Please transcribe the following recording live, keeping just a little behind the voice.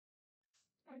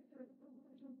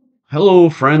Hello,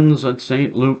 friends at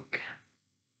St. Luke.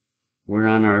 We're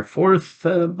on our fourth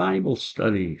Bible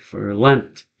study for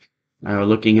Lent. We're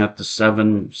looking at the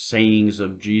 7 sayings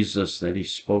of Jesus that he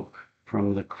spoke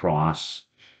from the cross.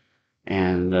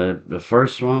 And the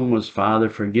first one was, Father,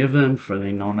 forgive them, for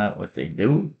they know not what they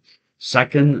do.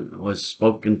 Second was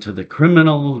spoken to the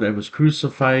criminal that was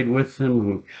crucified with him,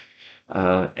 who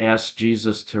asked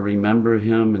Jesus to remember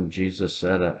him. And Jesus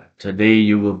said, today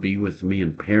you will be with me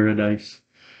in paradise.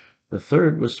 The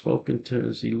third was spoken to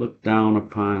as he looked down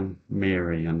upon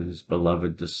Mary and his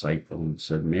beloved disciple and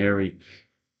said, Mary,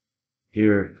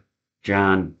 here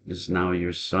John is now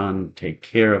your son. Take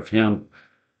care of him.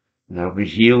 There'll be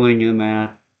healing in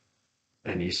that.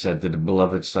 And he said to the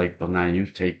beloved disciple, now you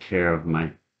take care of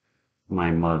my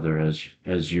mother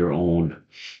as your own.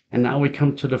 And now we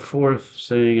come to the fourth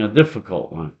saying, a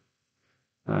difficult one.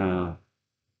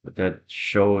 But that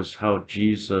shows how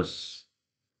Jesus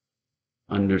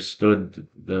understood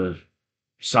the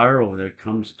sorrow that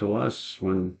comes to us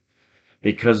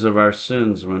because of our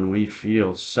sins, when we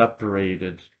feel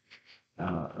separated,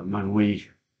 when we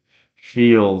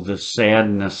feel the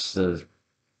sadness,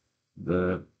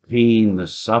 the pain, the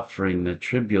suffering, the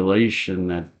tribulation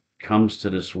that comes to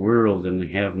this world and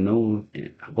have no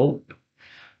hope,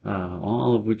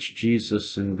 all of which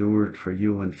Jesus endured for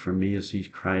you and for me as he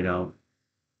cried out,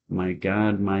 my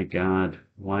God,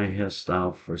 why hast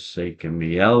thou forsaken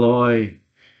me? Eloi,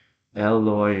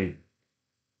 Eloi,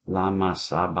 lama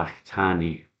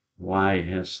sabachthani. Why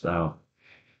hast thou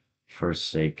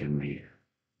forsaken me?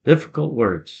 Difficult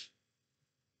words,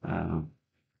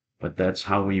 but that's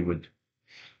how we would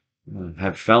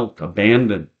have felt,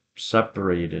 abandoned,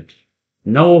 separated.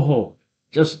 No hope,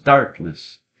 just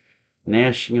darkness,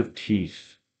 gnashing of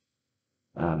teeth.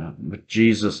 But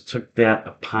Jesus took that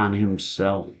upon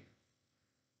himself.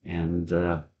 And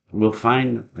we'll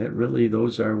find that really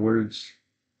those are words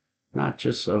not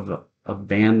just of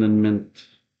abandonment,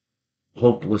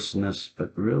 hopelessness,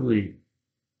 but really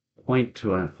point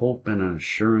to a hope and an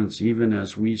assurance. Even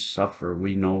as we suffer,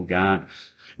 we know God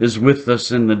is with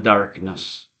us in the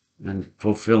darkness and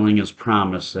fulfilling his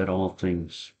promise that all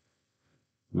things,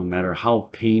 no matter how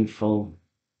painful,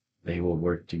 they will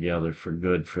work together for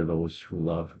good for those who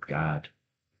love God.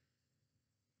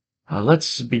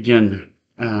 Let's begin.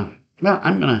 I'm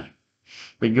going to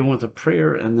begin with a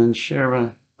prayer and then share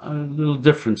a little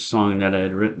different song that I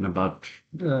had written about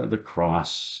the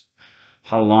cross,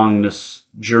 how long this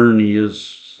journey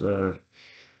is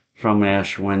from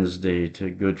Ash Wednesday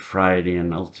to Good Friday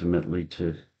and ultimately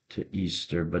to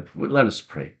Easter. But let us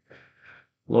pray.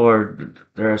 Lord,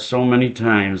 there are so many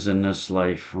times in this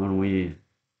life when we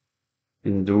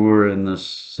endure in this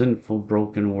sinful,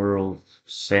 broken world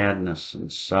sadness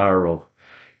and sorrow,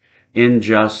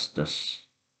 injustice,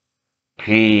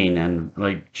 pain, and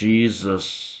like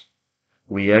Jesus,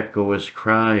 we echo his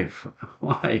cry,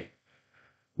 why,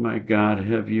 my God,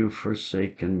 have you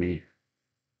forsaken me?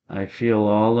 I feel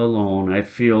all alone. I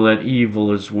feel that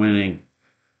evil is winning.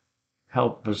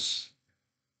 Help us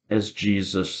as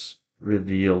Jesus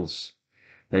reveals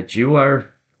that you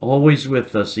are always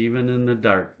with us, even in the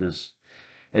darkness,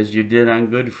 as you did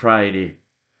on Good Friday,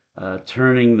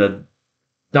 turning the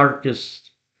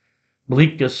darkest,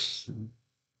 bleakest,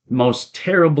 most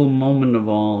terrible moment of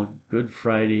all, Good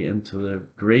Friday, into the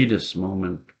greatest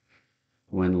moment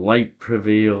when light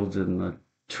prevailed and the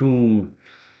tomb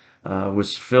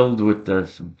was filled with the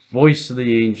voice of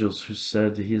the angels who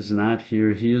said, he is not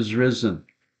here, he is risen.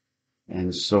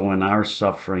 And so in our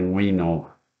suffering, we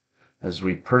know, as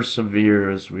we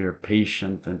persevere, as we are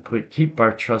patient and keep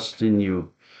our trust in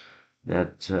you,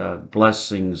 that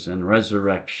blessings and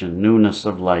resurrection, newness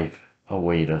of life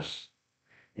await us.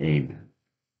 Amen.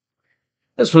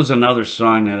 This was another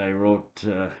song that I wrote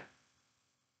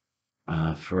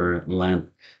for Lent.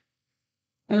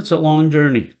 It's a long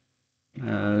journey,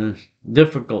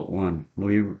 difficult one.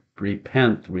 We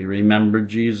repent. We remember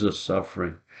Jesus'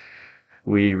 suffering.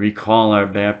 We recall our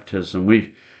baptism.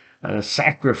 We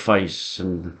sacrifice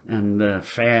and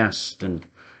fast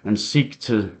and seek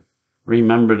to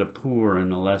remember the poor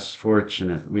and the less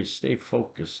fortunate. We stay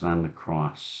focused on the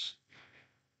cross.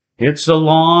 It's a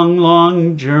long,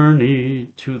 long journey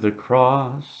to the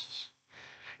cross.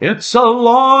 It's a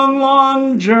long,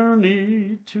 long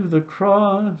journey to the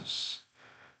cross.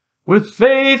 With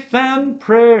faith and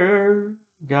prayer,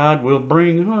 God will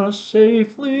bring us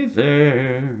safely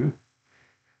there.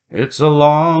 It's a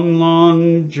long,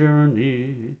 long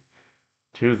journey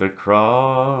to the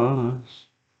cross.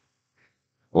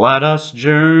 Let us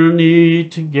journey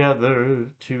together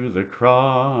to the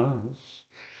cross.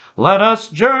 Let us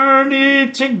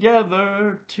journey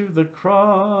together to the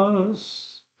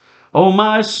cross. Oh,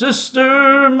 my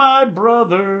sister, my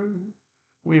brother,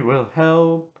 we will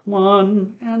help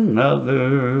one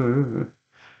another.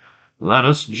 Let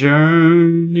us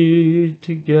journey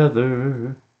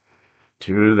together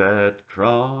to that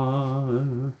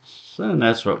cross. And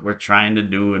that's what we're trying to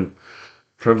do in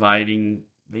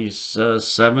providing these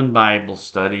 7 Bible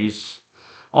studies,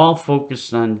 all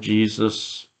focused on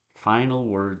Jesus' final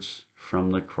words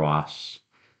from the cross.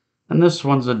 And this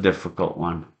one's a difficult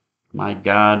one. My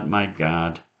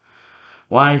God,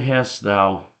 why hast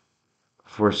thou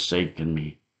forsaken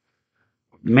me?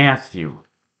 Matthew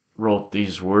wrote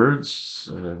these words,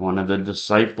 one of the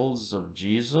disciples of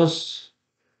Jesus,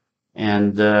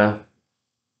 and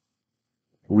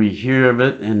we hear of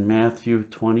it in Matthew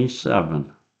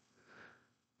 27.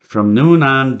 From noon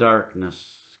on,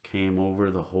 darkness came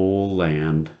over the whole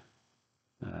land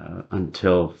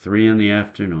until 3 in the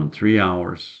afternoon, 3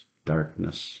 hours,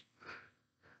 darkness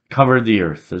covered the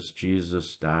earth as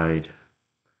Jesus died.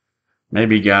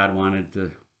 Maybe God wanted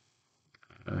to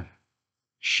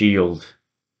shield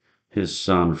his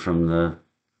son from the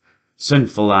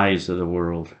sinful eyes of the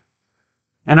world.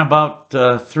 And about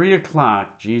 3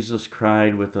 o'clock, Jesus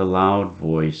cried with a loud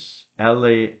voice,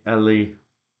 Eli, Eli,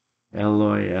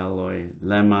 Eloi, Eloi,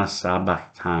 lema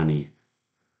sabachthani.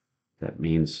 That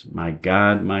means, my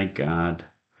God,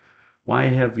 why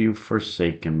have you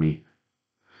forsaken me?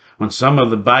 When some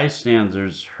of the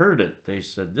bystanders heard it, they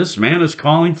said, this man is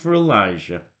calling for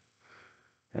Elijah.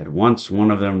 At once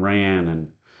one of them ran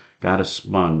and got a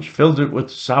sponge, filled it with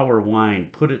sour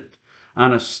wine, put it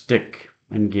on a stick,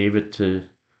 and gave it to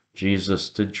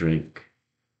Jesus to drink.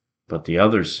 But the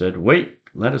others said, wait,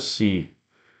 let us see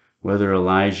whether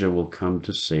Elijah will come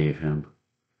to save him.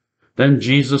 Then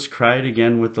Jesus cried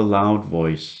again with a loud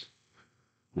voice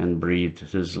and breathed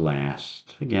his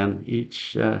last. Again,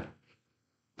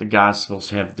 the Gospels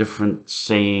have different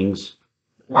sayings,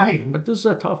 but this is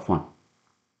a tough one.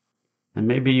 And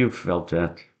maybe you've felt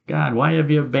that. God, why have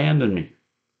you abandoned me?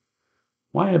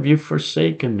 Why have you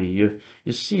forsaken me? You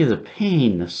see the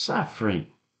pain, the suffering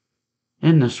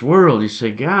in this world. You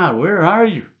say, God, where are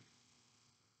you?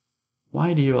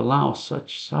 Why do you allow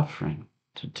such suffering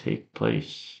to take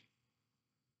place?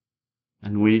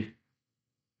 And we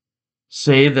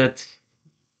say that,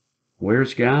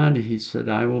 where's God? He said,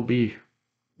 I will be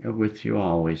with you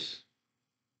always.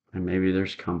 And maybe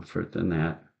there's comfort in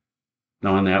that,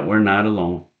 knowing that we're not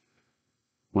alone.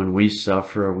 When we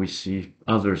suffer or we see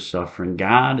others suffering,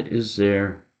 God is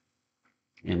there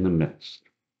in the midst.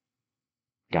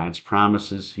 God's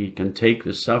promises he can take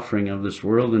the suffering of this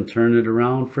world and turn it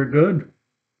around for good.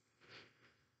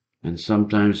 And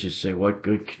sometimes you say, what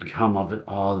good can come of it?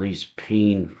 All these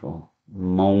painful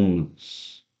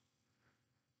moments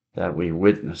that we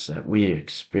witness, that we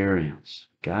experience.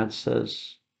 God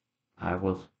says, I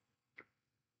will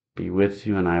be with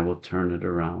you and I will turn it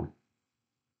around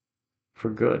for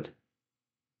good.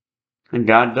 And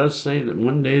God does say that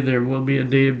one day there will be a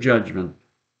day of judgment.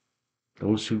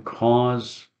 Those who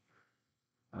cause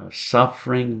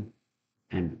suffering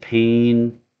and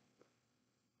pain,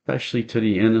 especially to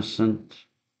the innocent,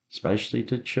 especially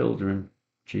to children,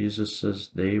 Jesus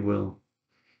says they will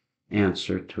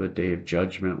answer to a day of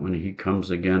judgment when he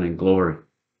comes again in glory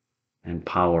and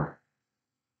power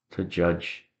to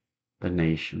judge the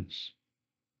nations.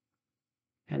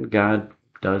 And God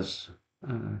does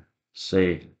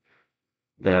say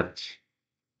that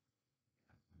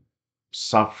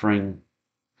suffering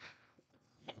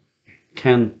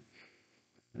can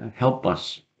help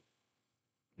us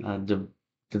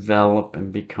develop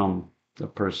and become the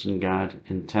person God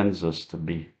intends us to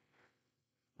be.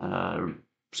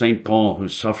 St. Paul, who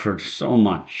suffered so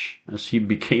much as he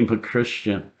became a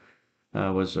Christian,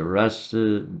 was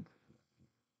arrested,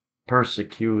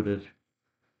 persecuted,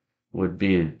 would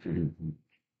be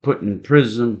put in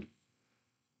prison,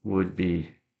 would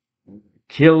be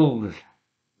killed,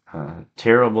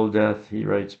 terrible death, he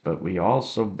writes, but we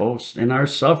also boast in our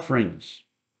sufferings,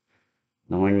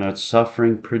 knowing that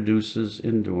suffering produces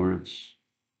endurance,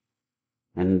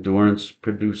 and endurance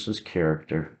produces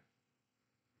character,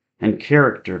 and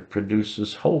character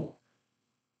produces hope,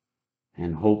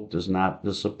 and hope does not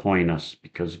disappoint us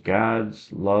because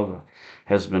God's love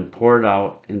has been poured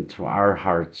out into our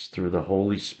hearts through the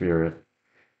Holy Spirit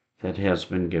that has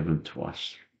been given to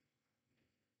us.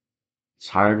 It's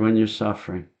hard when you're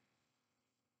suffering,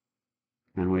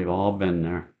 and we've all been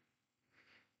there.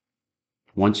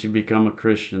 Once you become a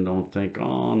Christian, don't think,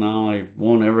 oh, no, I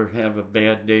won't ever have a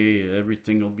bad day.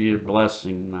 Everything will be a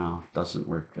blessing. No, it doesn't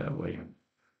work that way.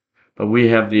 But we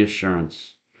have the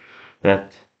assurance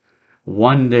that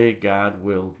One day God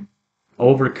will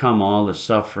overcome all the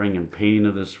suffering and pain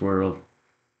of this world.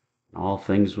 All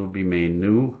things will be made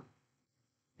new,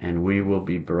 and we will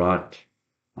be brought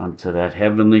unto that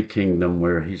heavenly kingdom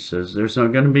where he says there's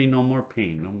not going to be no more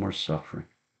pain, no more suffering,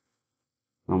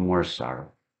 no more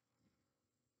sorrow.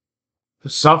 The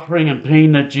suffering and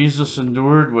pain that Jesus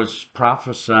endured was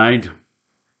prophesied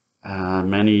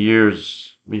many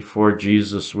years before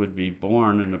Jesus would be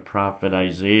born in the prophet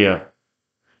Isaiah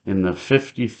in the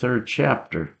 53rd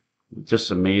chapter. It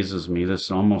just amazes me. This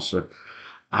is almost an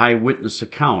eyewitness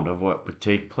account of what would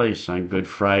take place on Good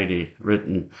Friday,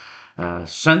 written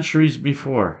centuries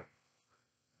before.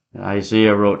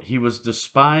 Isaiah wrote, "He was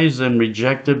despised and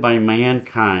rejected by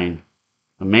mankind,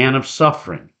 a man of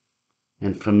suffering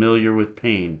and familiar with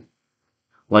pain.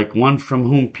 Like one from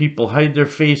whom people hide their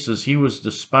faces, he was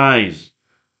despised,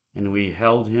 and we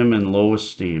held him in low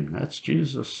esteem." That's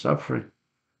Jesus suffering.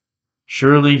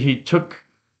 Surely he took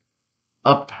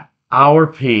up our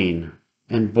pain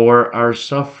and bore our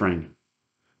suffering.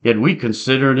 Yet we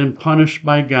considered him punished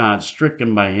by God,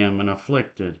 stricken by him, and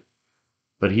afflicted.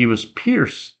 But he was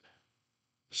pierced,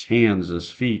 his hands,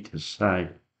 his feet, his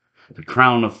side, the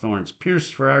crown of thorns,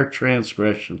 pierced for our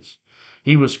transgressions.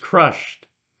 He was crushed.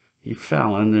 He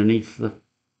fell underneath the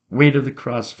weight of the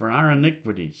cross for our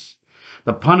iniquities.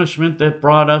 The punishment that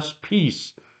brought us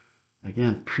peace.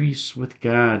 Again, peace with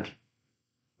God.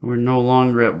 We're no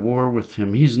longer at war with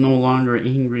him. He's no longer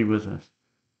angry with us.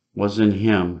 Was in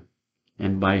him,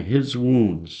 and by his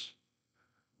wounds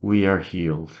we are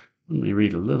healed. Let me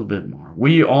read a little bit more.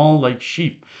 We all, like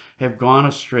sheep, have gone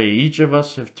astray. Each of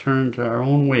us have turned to our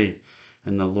own way,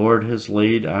 and the Lord has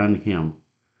laid on him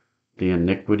the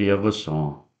iniquity of us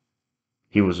all.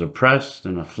 He was oppressed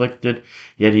and afflicted,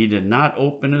 yet he did not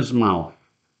open his mouth.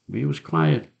 He was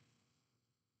quiet.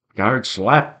 Guard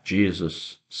slapped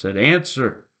Jesus, said,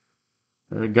 "Answer."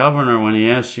 The governor, when he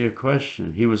asked you a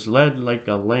question, he was led like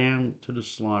a lamb to the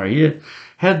slaughter. He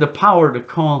had the power to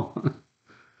call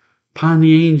upon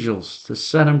the angels to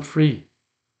set him free.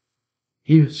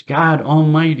 He was God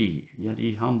Almighty, yet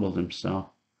he humbled himself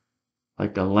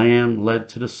like a lamb led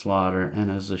to the slaughter, and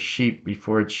as a sheep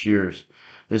before its shears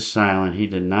is silent, he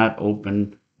did not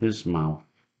open his mouth.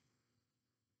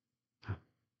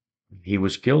 He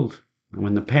was killed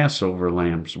when the Passover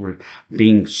lambs were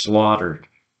being slaughtered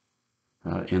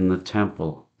in the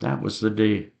temple. That was the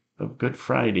day of Good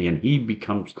Friday, and he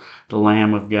becomes the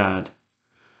Lamb of God,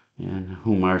 in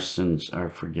whom our sins are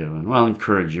forgiven. Well, I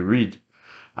encourage you, read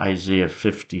Isaiah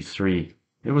 53.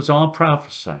 It was all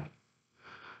prophesied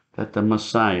that the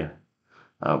Messiah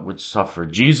would suffer.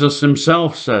 Jesus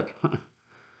himself said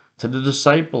to the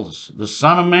disciples, "The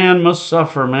Son of Man must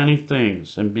suffer many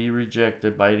things and be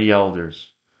rejected by the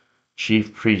elders,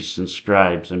 chief priests and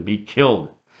scribes, and be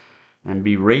killed and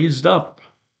be raised up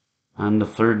on the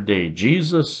third day."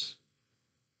 Jesus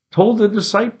told the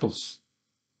disciples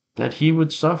that he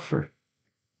would suffer.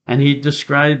 And he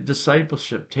described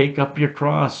discipleship. Take up your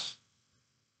cross.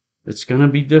 It's going to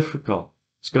be difficult.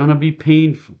 It's going to be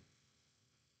painful.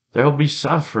 There will be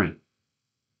suffering.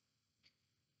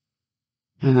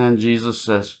 And then Jesus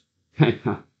says,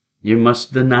 you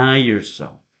must deny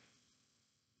yourself.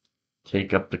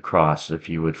 Take up the cross if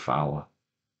you would follow.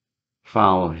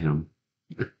 Follow him.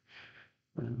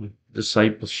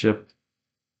 Discipleship,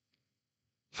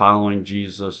 following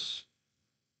Jesus,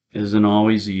 isn't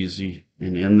always easy.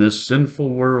 And in this sinful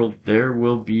world, there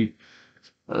will be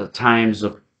times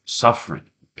of suffering,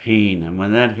 pain. And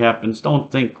when that happens,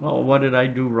 don't think, "Oh, what did I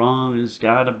do wrong? Has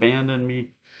God abandoned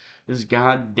me? Is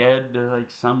God dead?"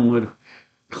 Like some would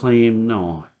claim.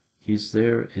 No, he's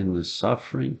there in the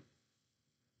suffering.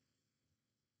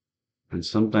 And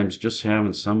sometimes just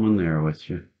having someone there with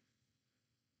you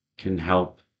can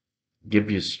help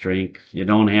give you strength. You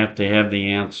don't have to have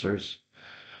the answers.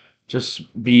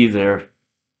 Just be there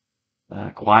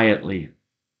quietly,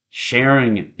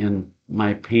 sharing in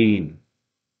my pain,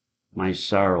 my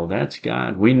sorrow. That's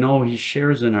God. We know he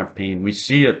shares in our pain. We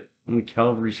see it on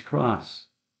Calvary's cross.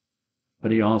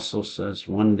 But he also says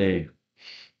one day,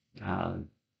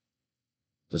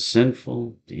 the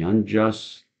sinful, the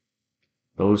unjust,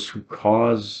 those who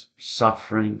cause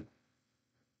suffering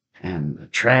and the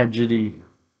tragedy,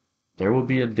 there will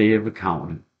be a day of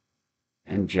accounting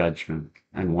and judgment.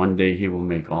 And one day he will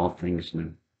make all things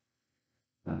new.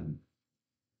 In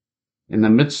the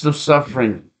midst of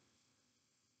suffering,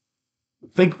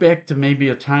 think back to maybe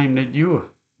a time that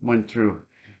you went through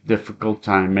a difficult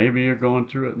time. Maybe you're going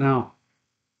through it now.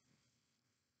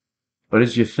 But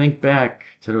as you think back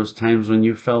to those times when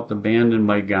you felt abandoned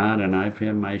by God, and I've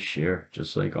had my share,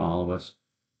 just like all of us,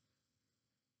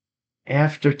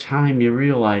 after time you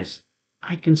realize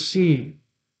I can see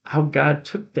how God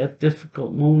took that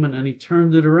difficult moment and he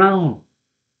turned it around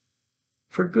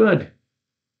for good.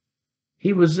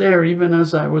 He was there even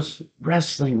as I was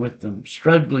wrestling with him,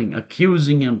 struggling,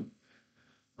 accusing him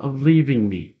of leaving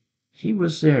me. He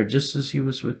was there just as he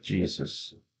was with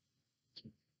Jesus.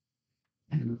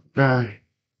 And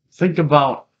think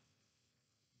about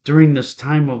during this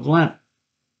time of Lent,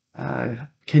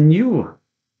 can you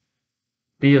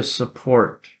be a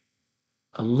support,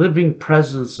 a living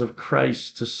presence of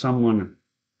Christ to someone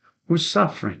who's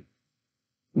suffering,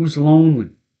 who's lonely,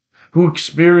 who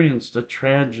experienced a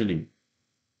tragedy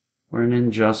or an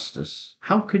injustice?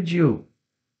 How could you?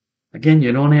 Again,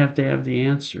 you don't have to have the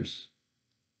answers.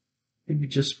 Maybe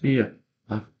just be a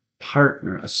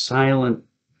partner, a silent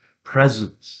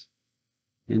presence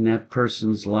in that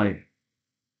person's life.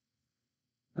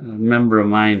 A member of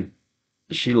mine,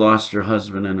 she lost her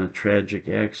husband in a tragic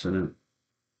accident.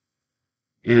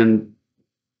 And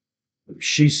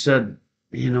she said,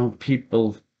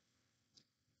 people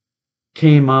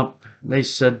came up, they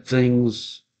said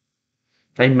things,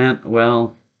 they meant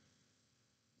well,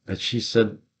 but she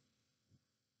said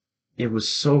it was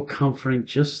so comforting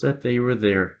just that they were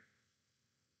there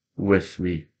with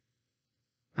me.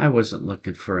 I wasn't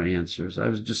looking for answers. I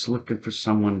was just looking for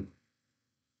someone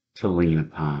to lean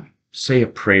upon. Say a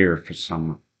prayer for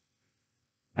someone.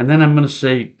 And then I'm going to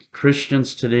say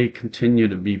Christians today continue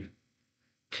to be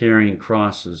carrying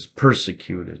crosses,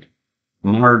 persecuted,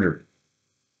 martyred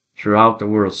throughout the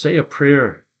world. Say a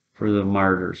prayer for the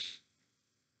martyrs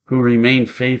who remain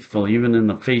faithful even in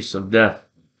the face of death.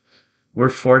 We're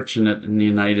fortunate in the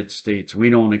United States. We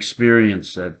don't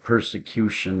experience that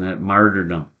persecution, that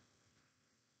martyrdom.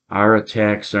 Our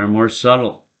attacks are more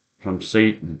subtle from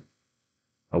Satan,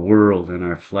 a world, and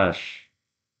our flesh.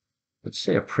 But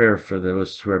say a prayer for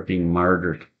those who are being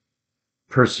martyred,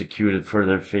 persecuted for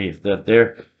their faith, that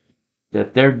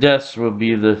their deaths will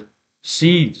be the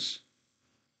seeds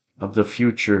of the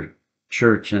future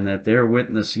church, and that their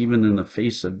witness, even in the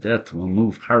face of death, will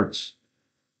move hearts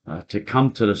to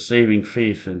come to the saving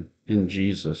faith in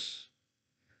Jesus.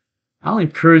 I'll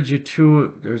encourage you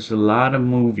too, there's a lot of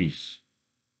movies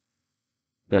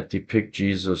that depict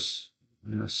Jesus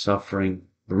suffering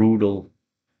brutal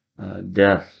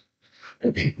death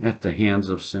at the hands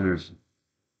of sinners.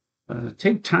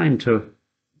 Take time to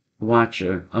watch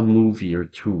a movie or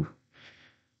two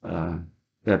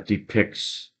that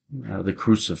depicts the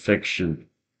crucifixion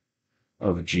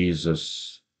of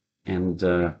Jesus, and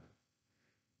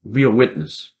be a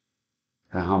witness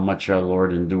to how much our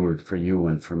Lord endured for you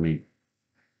and for me.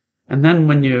 And then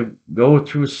when you go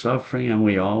through suffering, and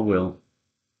we all will,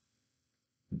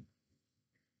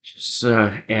 just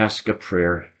ask a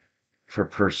prayer for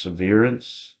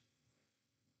perseverance,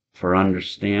 for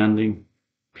understanding,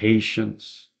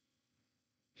 patience,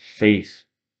 faith,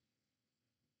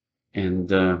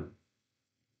 and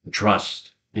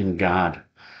trust in God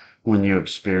when you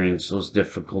experience those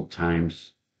difficult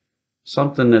times.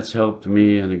 Something that's helped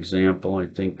me, an example, I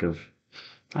think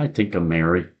of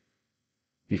Mary.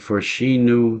 Before she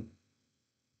knew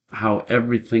how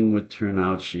everything would turn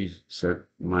out, she said,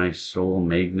 "My soul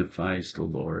magnifies the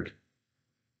Lord."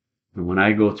 And when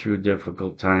I go through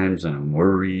difficult times and I'm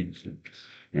worried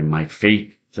and my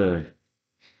faith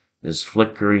is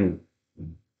flickering,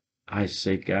 I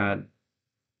say, "God,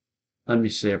 let me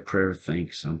say a prayer of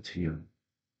thanks unto you."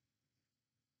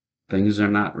 Things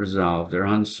are not resolved, they're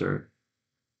uncertain.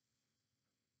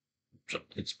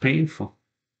 It's painful.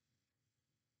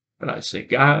 But I say,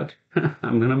 "God,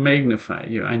 I'm going to magnify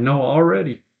you. I know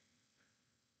already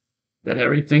that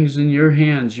everything's in your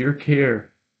hands, your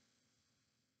care.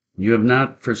 You have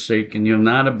not forsaken, you have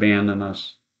not abandoned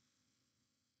us.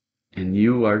 And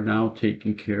you are now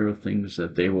taking care of things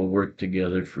that they will work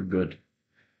together for good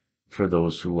for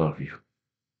those who love you."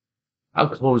 I'll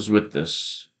close with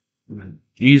this.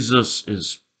 Jesus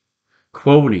is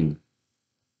quoting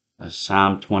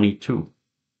Psalm 22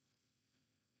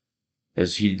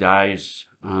 as he dies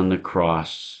on the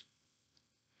cross.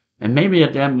 And maybe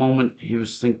at that moment he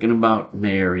was thinking about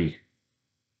Mary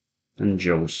and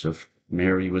Joseph.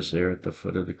 Mary was there at the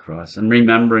foot of the cross. And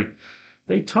remembering,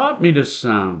 they taught me this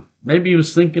psalm. Maybe he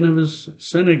was thinking of his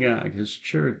synagogue, his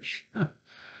church.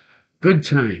 Good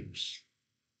times.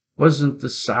 Wasn't the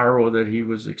sorrow that he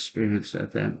was experiencing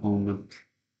at that moment.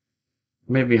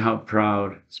 Maybe how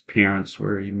proud his parents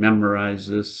were. He memorized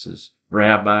this, his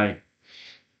rabbi.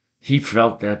 He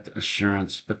felt that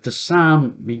assurance. But the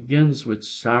psalm begins with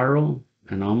sorrow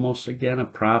and almost again a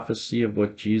prophecy of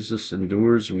what Jesus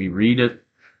endures. We read it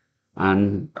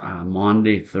on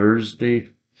Maundy, Thursday.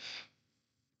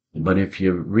 But if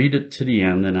you read it to the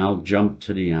end, and I'll jump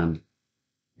to the end,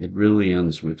 it really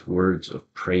ends with words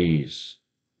of praise,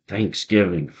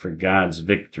 thanksgiving for God's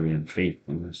victory and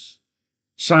faithfulness.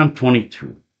 Psalm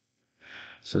 22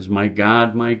 says, my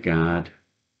God,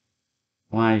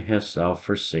 why hast thou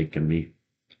forsaken me?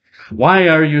 Why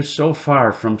are you so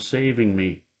far from saving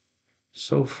me?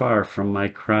 So far from my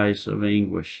cries of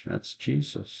anguish. That's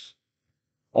Jesus.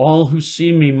 All who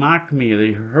see me mock me.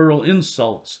 They hurl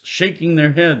insults, shaking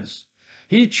their heads.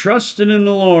 He trusted in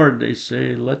the Lord. They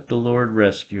say, let the Lord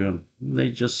rescue him.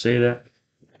 They just say that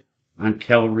on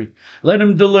Calvary. Let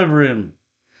him deliver him,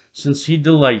 since he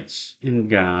delights in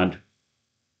God.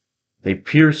 They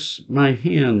pierce my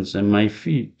hands and my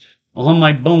feet. All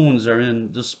my bones are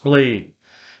in display.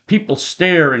 People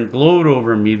stare and gloat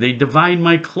over me. They divide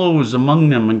my clothes among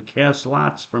them and cast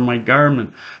lots for my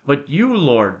garment. But you,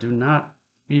 Lord, do not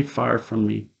be far from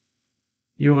me.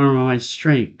 You are my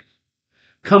strength.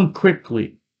 Come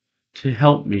quickly to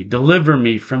help me. Deliver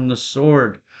me from the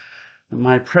sword, and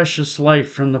my precious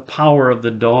life from the power of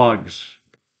the dogs.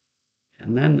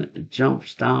 And then it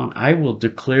jumps down. I will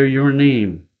declare your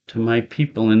name to my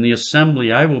people in the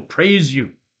assembly. I will praise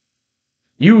you.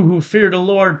 You who fear the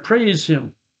Lord, praise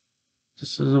him.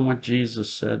 This isn't what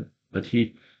Jesus said, but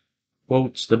he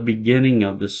quotes the beginning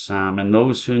of the psalm, and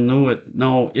those who knew it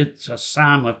know it's a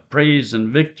psalm of praise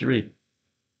and victory.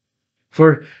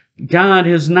 For God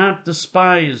has not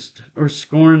despised or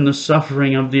scorned the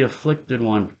suffering of the afflicted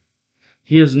one.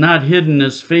 He has not hidden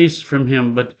his face from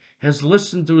him, but has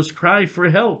listened to his cry for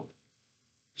help.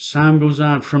 Psalm goes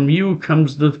on, from you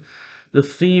comes the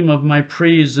theme of my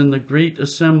praise in the great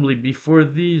assembly. Before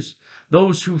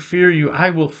those who fear you, I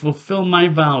will fulfill my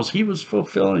vows. He was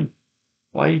fulfilling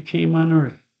why he came on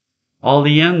earth. All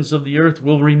the ends of the earth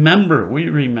will remember. We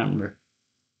remember.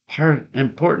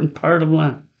 Important part of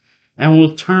Lent. And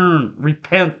will turn,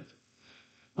 repent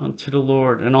unto the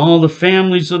Lord. And all the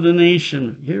families of the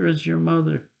nation, here is your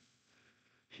mother.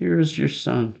 Here is your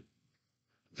son.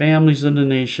 Families of the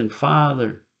nation,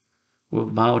 Father, will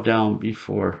bow down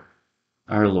before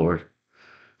our Lord.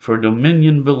 For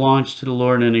dominion belongs to the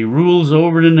Lord, and he rules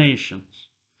over the nations.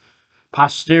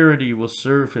 Posterity will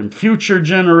serve him. Future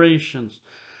generations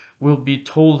will be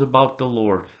told about the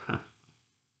Lord.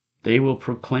 They will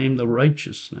proclaim the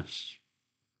righteousness,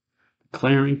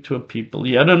 declaring to a people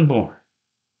yet unborn,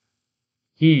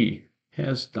 he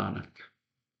has done it.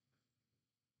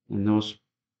 And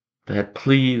that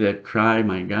plea, that cry,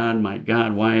 my God,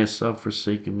 why hast thou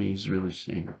forsaken me? He's really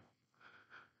saying,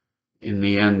 in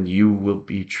the end, you will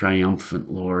be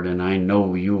triumphant, Lord, and I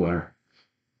know you are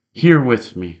here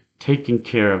with me, taking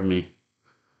care of me,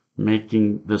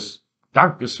 making this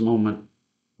darkest moment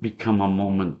become a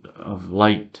moment of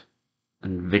light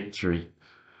and victory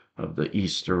of the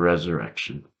Easter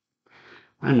resurrection.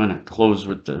 I'm going to close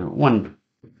with the one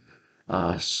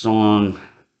song,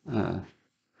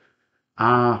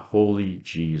 Ah, Holy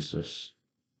Jesus.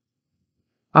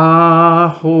 Ah,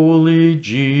 holy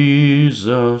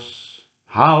Jesus,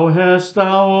 how hast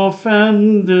thou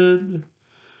offended,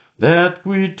 that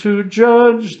we to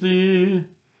judge thee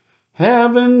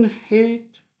have in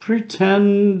hate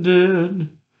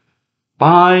pretended,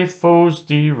 by foes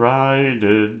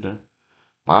derided,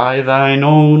 by thine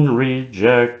own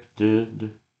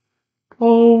rejected,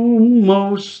 O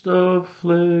most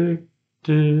afflicted.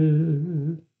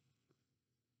 And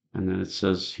then it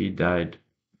says he died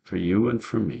for you and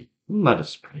for me. Let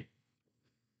us pray.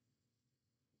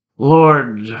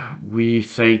 Lord, we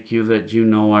thank you that you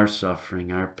know our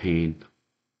suffering, our pain,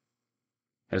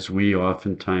 as we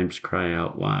oftentimes cry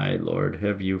out, why, Lord,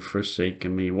 have you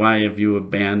forsaken me? Why have you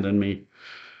abandoned me?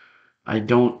 I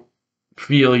don't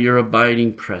feel your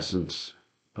abiding presence.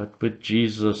 But with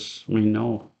Jesus, we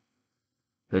know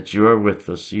that you are with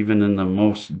us, even in the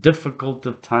most difficult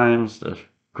of times, the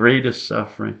greatest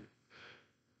suffering,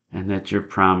 and that your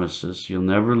promises, you'll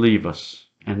never leave us,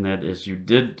 and that as you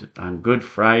did on Good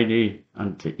Friday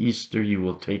unto Easter, you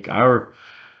will take our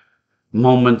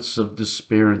moments of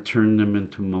despair and turn them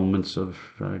into moments of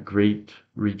great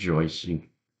rejoicing.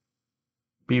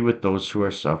 Be with those who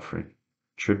are suffering,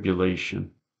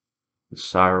 tribulation, and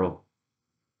sorrow,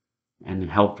 and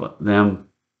help them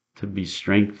to be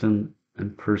strengthened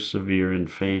and persevere in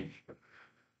faith,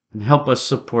 and help us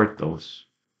support those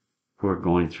who are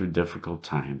going through difficult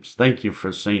times. Thank you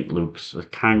for St. Luke's, a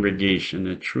congregation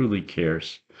that truly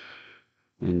cares.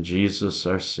 In Jesus,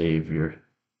 our Savior,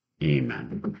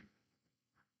 amen.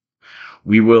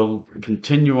 We will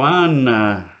continue on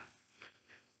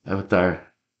with our,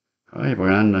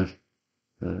 we're on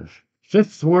the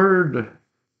fifth word,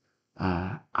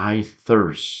 I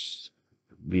thirst,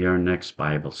 be our next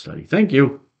Bible study. Thank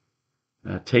you.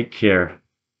 Take care.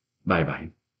 Bye-bye.